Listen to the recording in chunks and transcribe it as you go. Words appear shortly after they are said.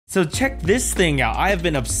So check this thing out. I have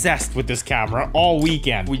been obsessed with this camera all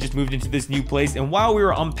weekend. We just moved into this new place, and while we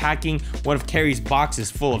were unpacking one of Carrie's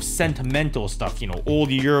boxes full of sentimental stuff, you know,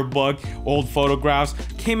 old yearbook, old photographs,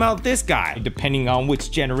 came out this guy. Depending on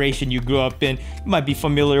which generation you grew up in, you might be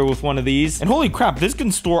familiar with one of these. And holy crap, this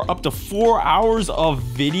can store up to 4 hours of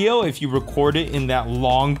video if you record it in that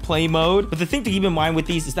long play mode. But the thing to keep in mind with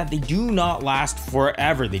these is that they do not last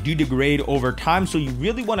forever. They do degrade over time, so you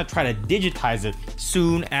really want to try to digitize it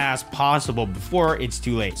soon as possible before it's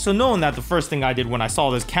too late. So knowing that, the first thing I did when I saw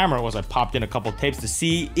this camera was I popped in a couple tapes to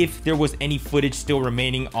see if there was any footage still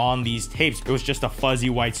remaining on these tapes. It was just a fuzzy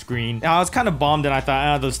white screen. Now I was kind of bummed and I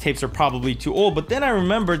thought, those tapes are probably too old, but then I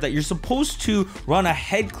remembered that you're supposed to run a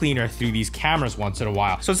head cleaner through these cameras once in a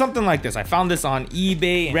while. So something like this. I found this on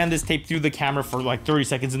eBay, ran this tape through the camera for like 30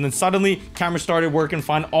 seconds, and then suddenly camera started working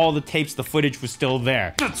fine. All the tapes, the footage was still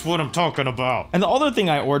there. That's what I'm talking about. And the other thing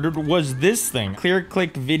I ordered was this thing, Clear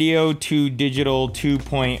Click Video to Digital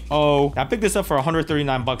 2.0. I picked this up for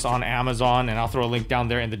 139 bucks on Amazon, and I'll throw a link down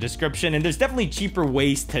there in the description. And there's definitely cheaper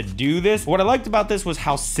ways to do this. What I liked about this was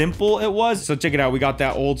how simple it was. So check it out. We got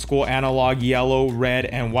that old school analog yellow, red,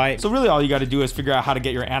 and white. So really all you got to do is figure out how to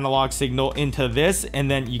get your analog signal into this, and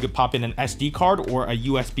then you could pop in an SD card or a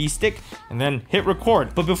USB stick and then hit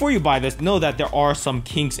record. But before you buy this, know that there are some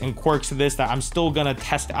kinks and quirks to this that I'm still gonna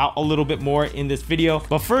test out a little bit more in this video.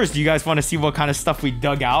 But first, you guys want to see what kind of stuff we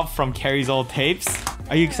dug out from Carrie's old tapes?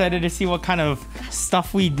 Are you excited to see what kind of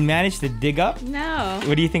stuff we managed to dig up? No.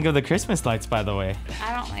 What do you think of the Christmas lights, by the way?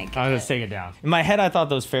 I don't like it. I'll just take it down. In my head, I thought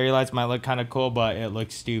those fairy lights might look kind of cool, but it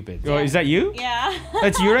looks stupid. Yeah. Oh, is that you? Yeah.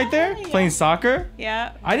 That's you right there? Yeah. Playing soccer?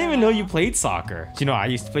 Yeah. I didn't even know you played soccer. Do you know I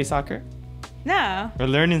used to play soccer? No. We're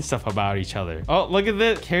learning stuff about each other. Oh, look at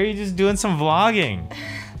this. Carrie just doing some vlogging.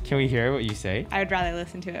 Can we hear what you say? I would rather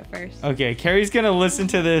listen to it first. Okay, Carrie's gonna listen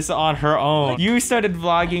to this on her own. You started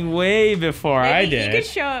vlogging way before I did. You could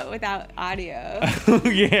show it without audio.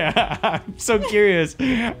 Yeah, I'm so curious.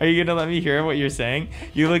 Are you gonna let me hear what you're saying?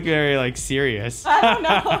 You look very like serious. I don't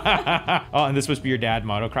know. Oh, and this must be your dad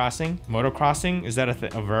motocrossing? Motocrossing? Is that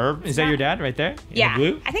a verb? Is that your dad right there? Yeah, In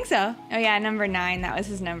the blue? I think so. Oh yeah, number 9. That was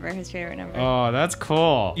his number, his favorite number. Oh, that's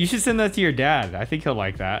cool. You should send that to your dad. I think he'll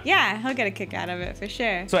like that. Yeah, he'll get a kick out of it for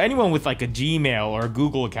sure. So anyone with like a Gmail or a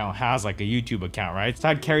Google account has like a YouTube account, right? So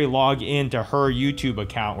I had Carrie log into her YouTube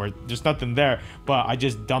account where there's nothing there, but I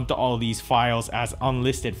just dumped all these files as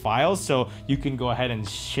unlisted files. So you can go ahead and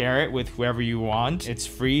share it with whoever you want. It's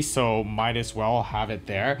free, so might as well have it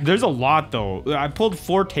there. There's a lot though. I pulled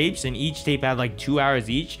 4 tapes and each tape had like 2 hours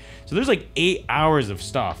each. So there's like 8 hours of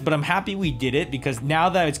stuff, but I'm happy we did it because now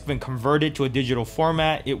that it's been converted to a digital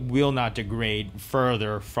format, it will not degrade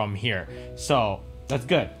further from here. So that's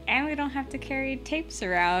good. And we don't have to carry tapes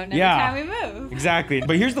around every Yeah, time we move. Exactly.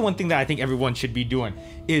 But here's the one thing that I think everyone should be doing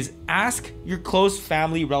is ask your close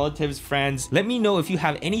family, relatives, friends. Let me know if you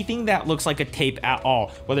have anything that looks like a tape at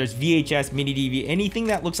all, whether it's VHS, mini DV, anything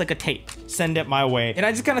that looks like a tape. Send it my way. And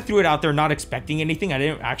I just kind of threw it out there, not expecting anything. I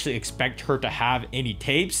didn't actually expect her to have any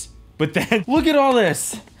tapes. But then look at all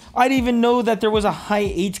this. I didn't even know that there was a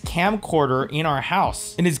high-H camcorder in our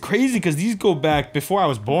house. And it's crazy because these go back before I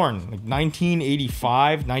was born, like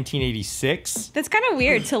 1985, 1986. That's kind of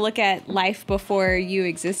weird to look at life before you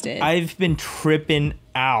existed. I've been tripping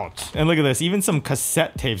out. And look at this, even some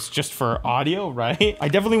cassette tapes just for audio, right? I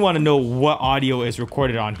definitely want to know what audio is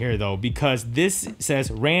recorded on here though, because this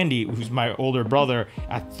says Randy, who's my older brother,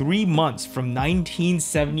 at 3 months from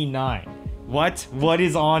 1979. What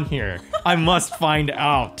is on here? I must find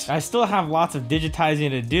out. I still have lots of digitizing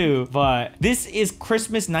to do, but this is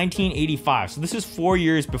Christmas 1985. So this is 4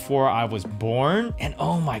 years before I was born. And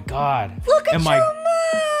oh my God. Look at your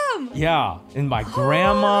mom! Yeah, and my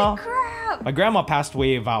grandma. Holy crap! My grandma passed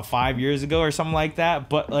away about 5 years ago or something like that.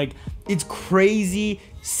 But like, it's crazy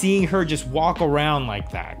seeing her just walk around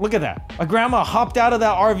like that. Look at that. My grandma hopped out of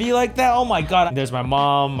that RV like that. Oh my God. There's my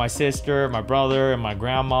mom, my sister, my brother, and my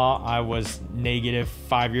grandma. I was negative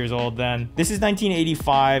 5 years old then. This is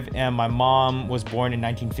 1985 and my mom was born in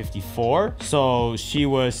 1954. So she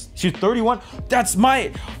was 31. That's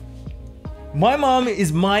my mom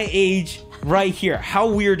is my age right here. How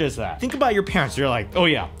weird is that? Think about your parents. They're like, oh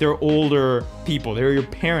yeah, they're older people. They're your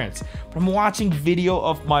parents. But I'm watching video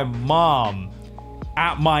of my mom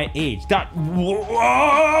at my age. She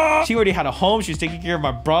already had a home. She was taking care of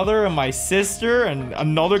my brother and my sister and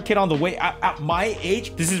another kid on the way. At my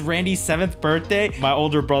age, this is Randy's 7th birthday. My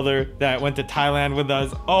older brother that went to Thailand with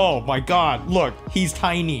us. Oh my God, look, he's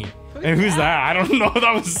tiny. And who's that? I don't know.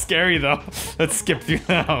 That was scary though. Let's skip through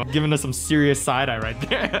that. Giving us some serious side eye right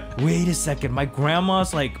there. Wait a second. My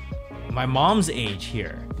grandma's like my mom's age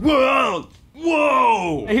here. Whoa!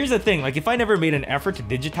 Whoa! Here's the thing, like if I never made an effort to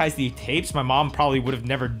digitize these tapes, my mom probably would have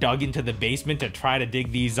never dug into the basement to try to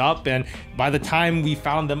dig these up, and by the time we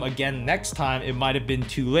found them again next time, it might have been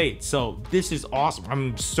too late. So this is awesome.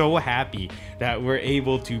 I'm so happy that we're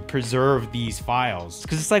able to preserve these files,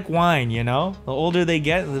 because it's like wine, you know? The older they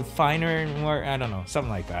get, the finer and more, I don't know,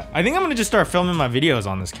 something like that. I think I'm gonna just start filming my videos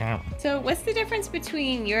on this camera. So what's the difference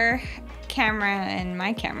between your camera and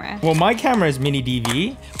my camera? Well, my camera is mini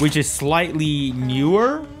DV, which is slightly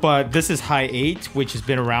newer, but this is high 8, which has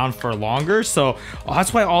been around for longer. So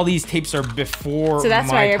that's why all these tapes are before. So that's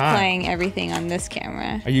my why you're time. playing everything on this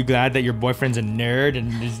camera. Are you glad that your boyfriend's a nerd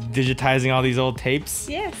and is digitizing all these old tapes?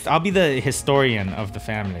 Yes. I'll be the historian of the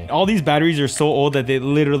family. All these batteries are so old that they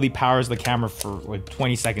literally powers the camera for like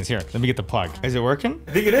 20 seconds. Here, let me get the plug. Is it working?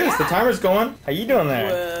 I think it is. The timer's going. How you doing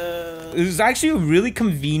there? It was actually a really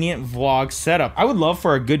convenient vlog setup. I would love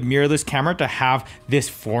for a good mirrorless camera to have this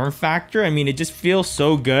form factor. I mean, it just feels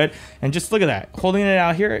so good. And just look at that. Holding it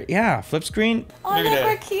out here. Yeah, flip screen. Oh,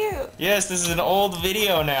 they're cute. Yes, this is an old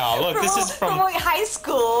video now. Look, this is from high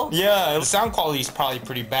school. Yeah, the sound quality is probably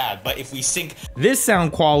pretty bad, but if we sync this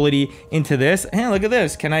sound quality into this, hey, look at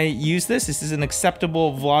this. Can I use this? This is an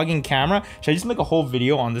acceptable vlogging camera. Should I just make a whole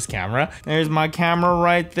video on this camera? There's my camera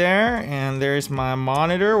right there, and there's my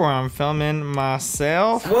monitor where I'm filming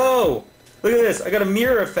myself. Whoa, look at this. I got a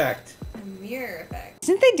mirror effect. A mirror effect.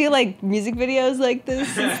 Didn't they do like music videos like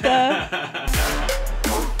this and stuff?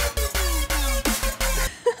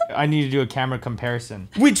 I need to do a camera comparison.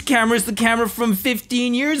 Which camera is the camera from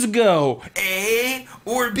 15 years ago? A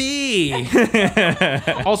or B?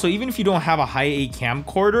 Also, even if you don't have a high A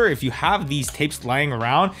camcorder, if you have these tapes lying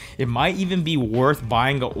around, it might even be worth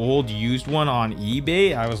buying an old used one on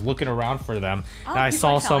eBay. I was looking around for them. And I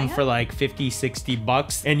saw some for like 50, 60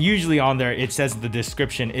 bucks. And usually on there, it says in the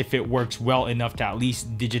description if it works well enough to at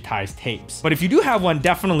least digitize tapes. But if you do have one,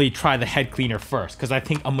 definitely try the head cleaner first, because I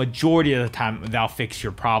think a majority of the time that'll fix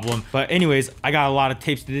your problem. But anyways, I got a lot of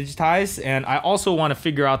tapes to digitize, and I also want to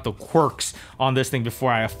figure out the quirks on this thing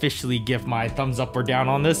before I officially give my thumbs up or down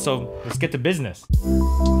on this. So let's get to business.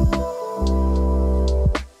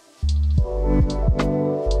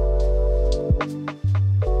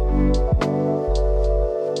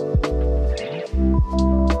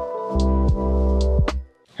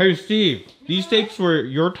 Hey Steve, these tapes were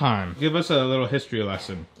your time. Give us a little history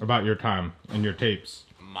lesson about your time and your tapes.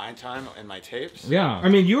 My time and my tapes? Yeah, I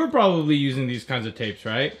mean, you were probably using these kinds of tapes,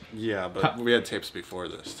 right? Yeah, but we had tapes before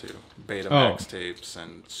this too. Betamax tapes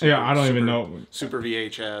and I don't even know. Super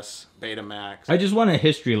VHS, Betamax. I just want a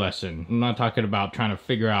history lesson. I'm not talking about trying to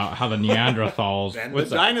figure out how the Neanderthals... And the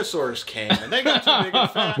dinosaurs came and they got too big and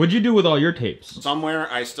fat. What'd you do with all your tapes? Somewhere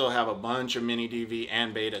I still have a bunch of mini DV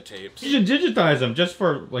and beta tapes. You should digitize them just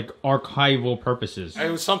for like archival purposes. It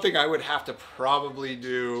was something I would have to probably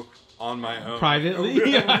do on my own. Privately?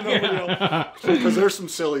 Because there's some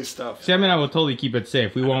silly stuff. Sam and I will totally keep it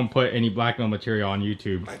safe. We won't put any blackmail material on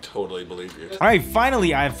YouTube. I totally believe you. All right,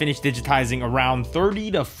 finally, I have finished digitizing around 30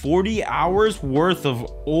 to 40 hours worth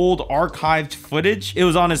of old archived footage. It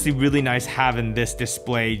was honestly really nice having this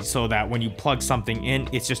displayed so that when you plug something in,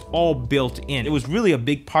 it's just all built in. It was really a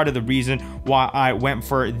big part of the reason why I went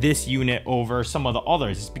for this unit over some of the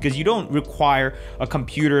others. It's because you don't require a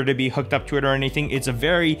computer to be hooked up to it or anything. It's a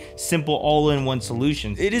very simple all-in-one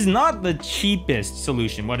solution. It is not the cheapest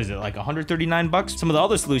solution. What is it, like 139 bucks? Some of the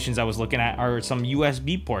other solutions I was looking at are some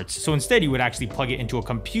USB ports. So instead you would actually plug it into a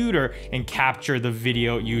computer and capture the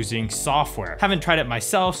video using software. Haven't tried it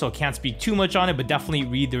myself, so can't speak too much on it, but definitely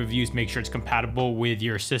read the reviews, make sure it's compatible with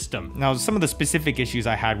your system. Now, some of the specific issues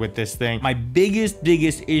I had with this thing, my biggest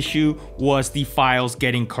issue was the files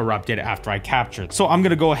getting corrupted after I captured. So I'm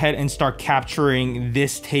gonna go ahead and start capturing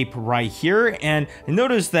this tape right here. And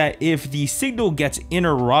notice that if the signal gets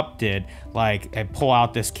interrupted, like I pull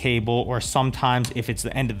out this cable, or sometimes if it's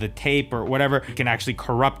the end of the tape or whatever, it can actually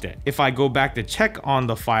corrupt it. If I go back to check on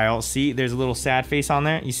the file, see there's a little sad face on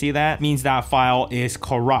there. You see that? Means that file is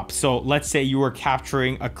corrupt. So let's say you were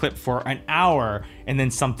capturing a clip for an hour and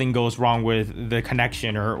then something goes wrong with the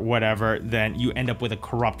connection or whatever, then you end up with a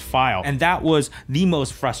corrupt file. And that was the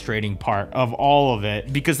most frustrating part of all of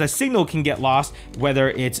it, because the signal can get lost,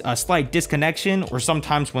 whether it's a slight disconnection or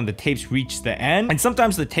sometimes when the tapes reach the end. And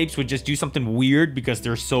sometimes the tapes would just do something weird because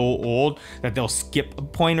they're so old that they'll skip a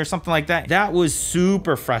point or something like that. That was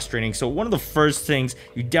super frustrating. frustrating. So one of the first things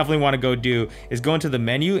you definitely want to go do is go into the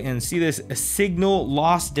menu and see this signal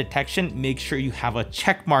loss detection. Make sure you have a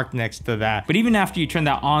check mark next to that. But even after you turn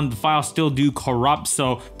that on, the files still do corrupt.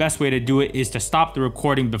 So best way to do it is to stop the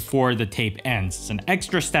recording before the tape ends. It's an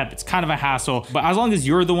extra step. It's kind of a hassle, but as long as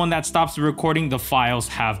you're the one that stops the recording, the files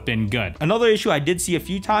have been good. Another issue I did see a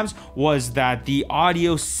few times was that the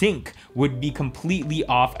audio sync would be completely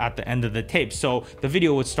off at the end of the tape. So the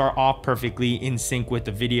video would start off perfectly in sync with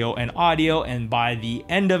the video and audio, and by the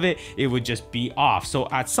end of it, it would just be off. So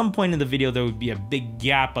at some point in the video, there would be a big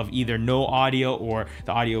gap of either no audio or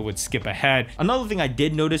the audio would skip ahead. Another thing I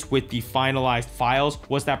did notice with the finalized files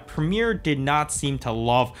was that Premiere did not seem to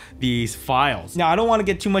love these files. Now, I don't want to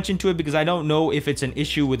get too much into it because I don't know if it's an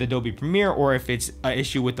issue with Adobe Premiere or if it's an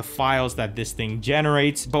issue with the files that this thing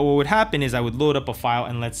generates. But what would happen is I would load up a file,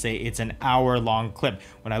 and let's say it's an hour-long clip.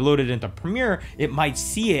 When I load it into Premiere, it might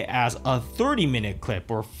see it as a 30-minute clip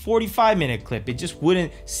or 45-minute clip. It just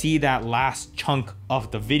wouldn't see that last chunk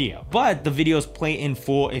of the video. But the videos play in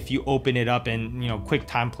full if you open it up in,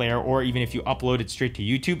 QuickTime Player, or even if you upload it straight to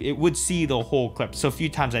YouTube, it would see the whole clip. So a few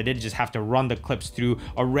times I did just have to run the clips through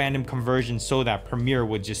a random conversion so that Premiere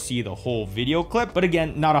would just see the whole video clip. But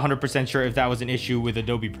again, not 100% sure if that was an issue with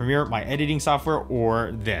Adobe Premiere, my editing software,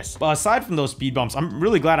 or this. But aside from those speed bumps, I'm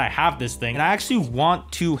really glad I have this thing, and I actually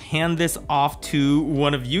want to hand this off to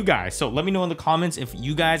one of you guys. So let me know in the comments if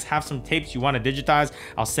you guys have some tapes you want to digitize.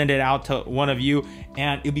 I'll send it out to one of you,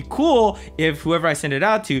 and it'd be cool if whoever I send it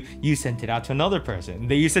out to, you sent it out to another person,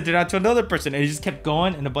 then you sent it out to another person, and it just kept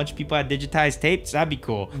going, and a bunch of people had digitized tapes. That'd be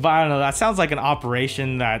cool. But I don't know, that sounds like an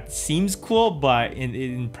operation that seems cool, but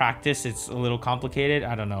in practice it's a little complicated.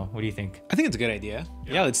 I don't know, what do you think? I think it's a good idea.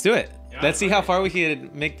 Yeah, let's do it. Let's see how far we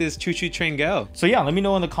can make this choo-choo train go. So yeah, let me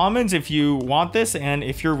know in the comments if you want this and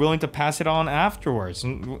if you're willing to pass it on afterwards.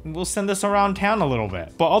 And we'll send this around town a little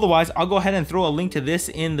bit. But otherwise, I'll go ahead and throw a link to this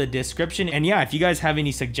in the description. And yeah, if you guys have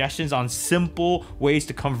any suggestions on simple ways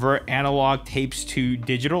to convert analog tapes to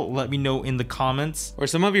digital, let me know in the comments. Or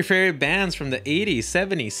some of your favorite bands from the 80s,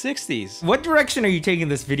 70s, 60s. What direction are you taking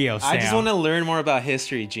this video, Sam? I just want to learn more about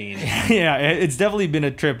history, Gene. Yeah, it's definitely been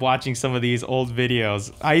a trip watching some of these old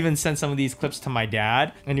videos. I even sent some of these clips to my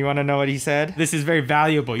dad, and you want to know what he said? This is very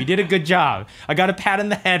valuable. You did a good job. I got a pat in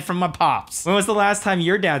the head from my pops. When was the last time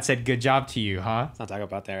your dad said good job to you, huh? Let's not talk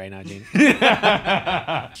about that right now, Gene.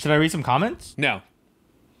 Should I read some comments? No.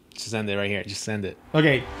 Just send it right here. Just send it.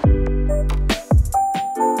 Okay.